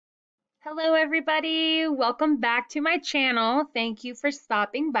Hello, everybody. Welcome back to my channel. Thank you for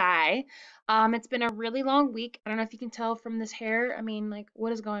stopping by. It's been a really long week. I don't know if you can tell from this hair. I mean, like,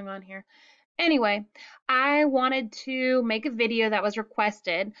 what is going on here? Anyway, I wanted to make a video that was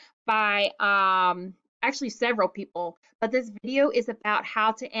requested by actually several people, but this video is about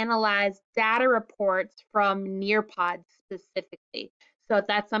how to analyze data reports from Nearpod specifically. So if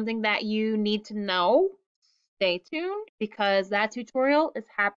that's something that you need to know, stay tuned because that tutorial is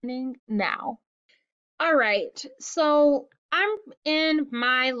happening now. All right, so I'm in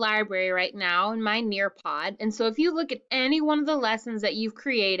my library right now in my Nearpod. And so if you look at any one of the lessons that you've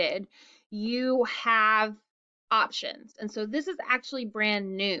created, you have options. And so this is actually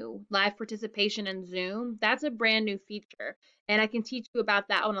brand new, live participation in Zoom. That's a brand new feature. And I can teach you about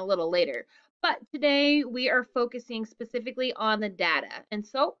that one a little later. But today we are focusing specifically on the data. And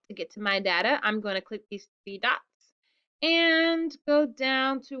so to get to my data, I'm going to click these three dots and go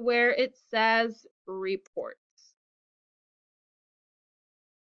down to where it says reports.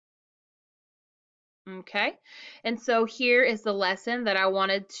 Okay, and so here is the lesson that I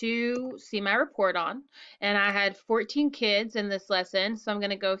wanted to see my report on. And I had 14 kids in this lesson. So I'm going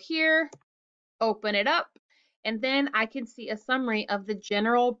to go here, open it up, and then I can see a summary of the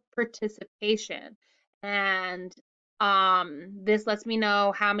general participation. And this lets me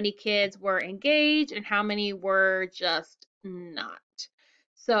know how many kids were engaged and how many were just not.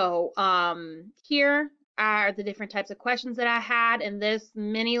 So here are the different types of questions that I had in this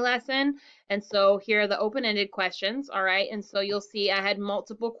mini lesson. And so here are the open-ended questions, all right? And so you'll see I had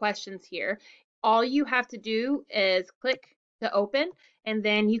multiple questions here. All you have to do is click to open, and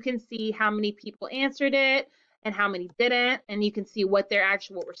then you can see how many people answered it and how many didn't, and you can see what their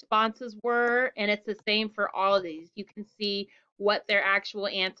actual responses were, and it's the same for all of these. You can see what their actual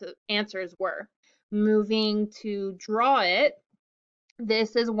answers were. Moving to draw it,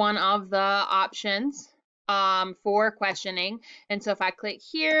 this is one of the options for questioning. And so if I click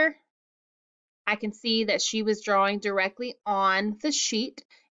here, I can see that she was drawing directly on the sheet,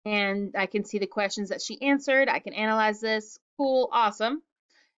 and I can see the questions that she answered. I can analyze this. Cool, awesome.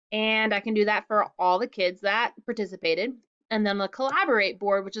 And I can do that for all the kids that participated. And then the collaborate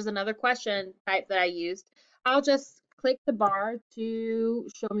board, which is another question type that I used, I'll just click the bar to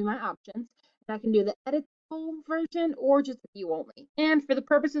show me my options. And I can do the editable version or just view only. And for the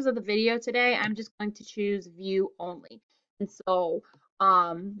purposes of the video today, I'm just going to choose view only. And so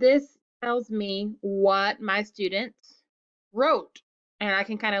this tells me what my students wrote. And I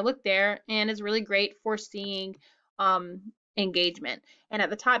can kind of look there, and it's really great for seeing engagement. And at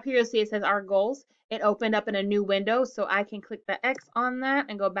the top here, you'll see it says our goals. It opened up in a new window, so I can click the X on that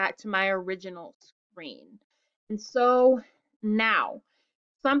and go back to my original screen. And so now,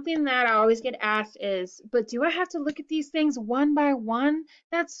 something that I always get asked is, but do I have to look at these things one by one?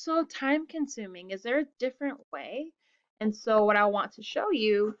 That's so time consuming. Is there a different way? And so what I want to show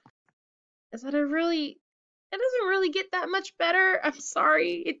you is that it doesn't really get that much better. I'm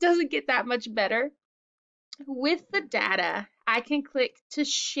sorry, it doesn't get that much better. With the data, I can click to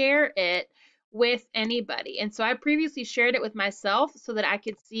share it with anybody. And so I previously shared it with myself so that I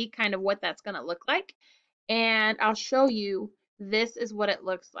could see kind of what that's going to look like. And I'll show you, this is what it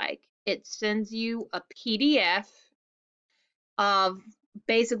looks like. It sends you a PDF of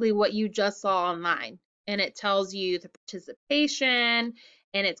basically what you just saw online. And it tells you the participation,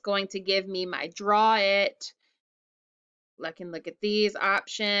 and it's going to give me my draw it. I can look at these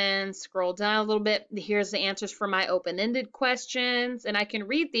options, scroll down a little bit. Here's the answers for my open-ended questions, and I can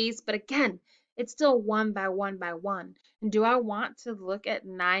read these, but again, it's still one by one by one. And do I want to look at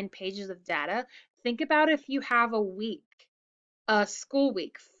 9 pages of data? Think about if you have a week, a school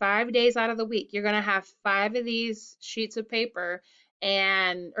week, 5 days out of the week, you're going to have 5 of these sheets of paper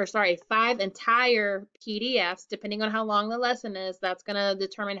or sorry, 5 entire PDFs, depending on how long the lesson is. That's going to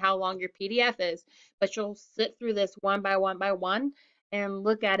determine how long your PDF is. But you'll sit through this one by one and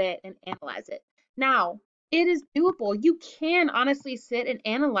look at it and analyze it. Now, it is doable. You can honestly sit and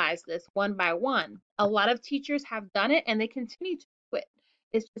analyze this one by one. A lot of teachers have done it and they continue to do it.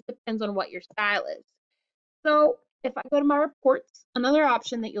 It just depends on what your style is. So if I go to my reports, another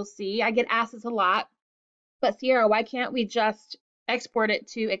option that you'll see, I get asked this a lot, but Sierra, why can't we just export it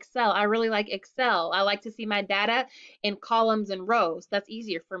to Excel? I really like Excel. I like to see my data in columns and rows. That's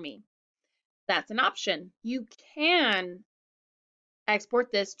easier for me. That's an option. You can export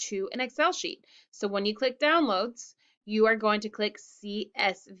this to an Excel sheet. So when you click downloads, you are going to click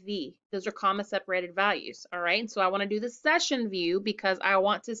CSV. Those are comma separated values, all right? So I want to do the session view because I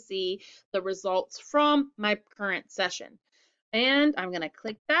want to see the results from my current session. And I'm going to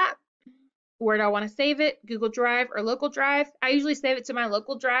click that. where do I want to save it? Google Drive or local drive? I usually save it to my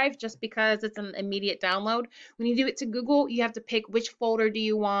local drive just because it's an immediate download. When you do it to Google, you have to pick which folder do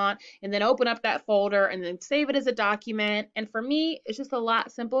you want and then open up that folder and then save it as a document. And for me, it's just a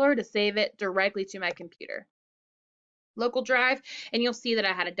lot simpler to save it directly to my computer. Local drive, and you'll see that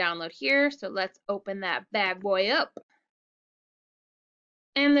I had a download here. So let's open that bad boy up.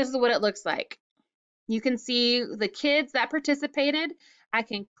 And this is what it looks like. You can see the kids that participated. I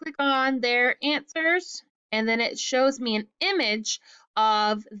can click on their answers, and then it shows me an image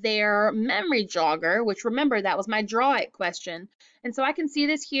of their memory jogger, which remember, that was my draw it question. And so I can see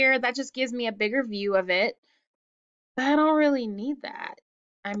this here. That just gives me a bigger view of it. But I don't really need that.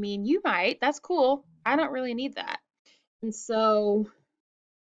 I mean, you might. That's cool. I don't really need that. And so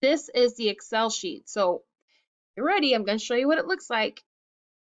this is the Excel sheet. So you're ready. I'm going to show you what it looks like.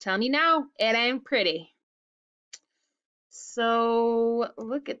 Tell me now, it ain't pretty. So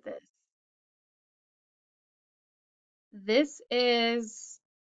look at this. This is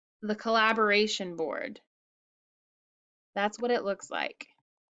the collaboration board. That's what it looks like.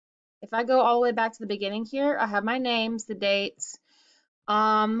 If I go all the way back to the beginning here, I have my names, the dates.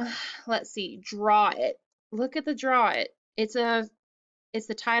 Let's see, draw it. Look at the draw it. It's the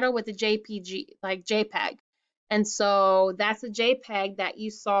title with the JPG, like JPEG. And so that's a JPEG that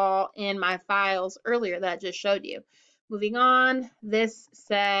you saw in my files earlier that I just showed you. Moving on, this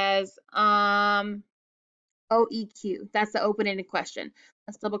says OEQ. That's the open-ended question.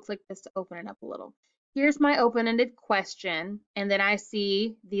 Let's double click this to open it up a little. Here's my open-ended question, and then I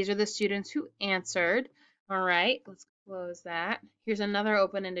see these are the students who answered. All right, let's close that. Here's another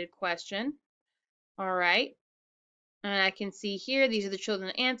open-ended question. All right, and I can see here these are the children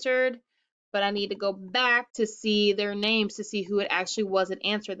that answered, but I need to go back to see their names to see who it actually was that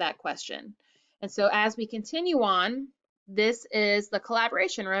answered that question. And so as we continue on, this is the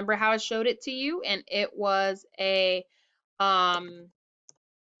collaboration. Remember how I showed it to you, and it was an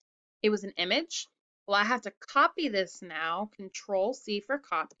image. Well, I have to copy this now. Control C for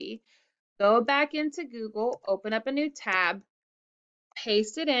copy. Go back into Google, open up a new tab,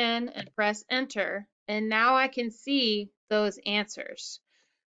 paste it in, and press enter. And now I can see those answers.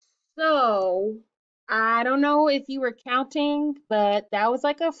 So I don't know if you were counting, but that was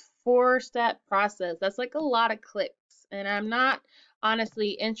like a 4-step process. That's like a lot of clicks. And I'm not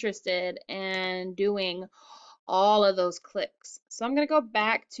honestly interested in doing all of those clicks. So I'm going to go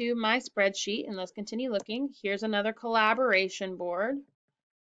back to my spreadsheet and let's continue looking. Here's another collaboration board.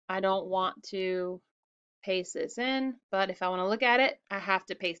 I don't want to paste this in, but if I want to look at it, I have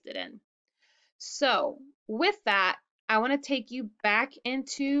to paste it in. So with that, I want to take you back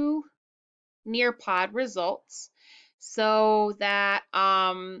into Nearpod results so that,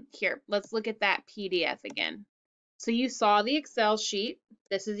 here, let's look at that PDF again. So you saw the Excel sheet.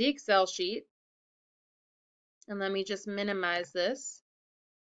 This is the Excel sheet. And let me just minimize this.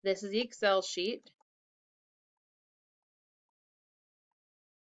 This is the Excel sheet.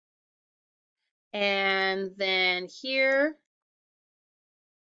 And then here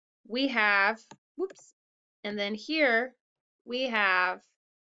we have, whoops, and then here we have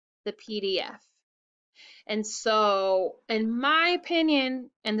the PDF. And so, in my opinion,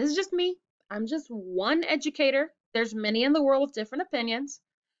 and this is just me, I'm just one educator. There's many in the world with different opinions.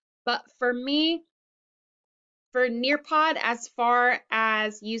 But for me, for Nearpod, as far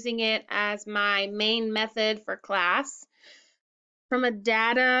as using it as my main method for class, from a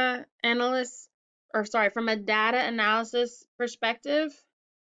data analyst, or sorry, from a data analysis perspective,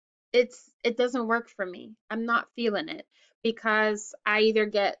 it doesn't work for me. I'm not feeling it because I either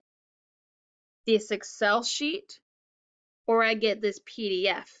get this Excel sheet or I get this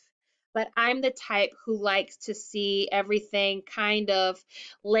PDF. But I'm the type who likes to see everything kind of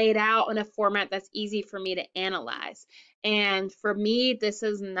laid out in a format that's easy for me to analyze. And for me, this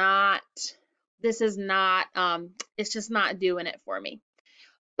is not, it's just not doing it for me.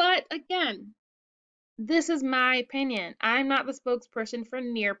 But again, this is my opinion. I'm not the spokesperson for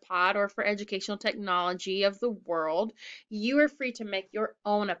Nearpod or for educational technology of the world. You are free to make your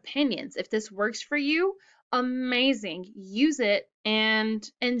own opinions. If this works for you, amazing. Use it and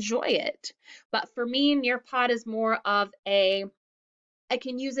enjoy it. But for me, Nearpod is more of I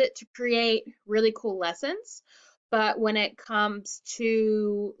can use it to create really cool lessons. But when it comes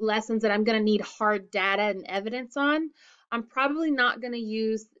to lessons that I'm going to need hard data and evidence on, I'm probably not going to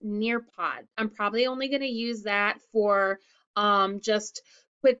use Nearpod. I'm probably only going to use that for just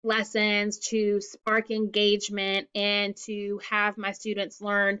quick lessons to spark engagement and to have my students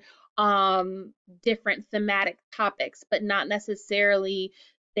learn different thematic topics, but not necessarily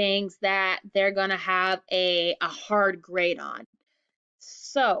things that they're going to have a hard grade on.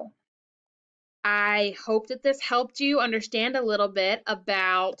 So I hope that this helped you understand a little bit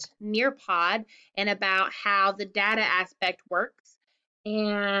about Nearpod and about how the data aspect works.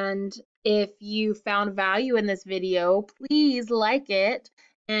 And if you found value in this video, please like it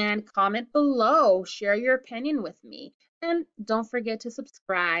and comment below. Share your opinion with me. And don't forget to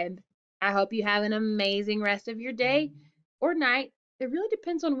subscribe. I hope you have an amazing rest of your day or night. It really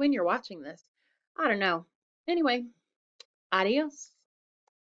depends on when you're watching this. I don't know. Anyway, adios.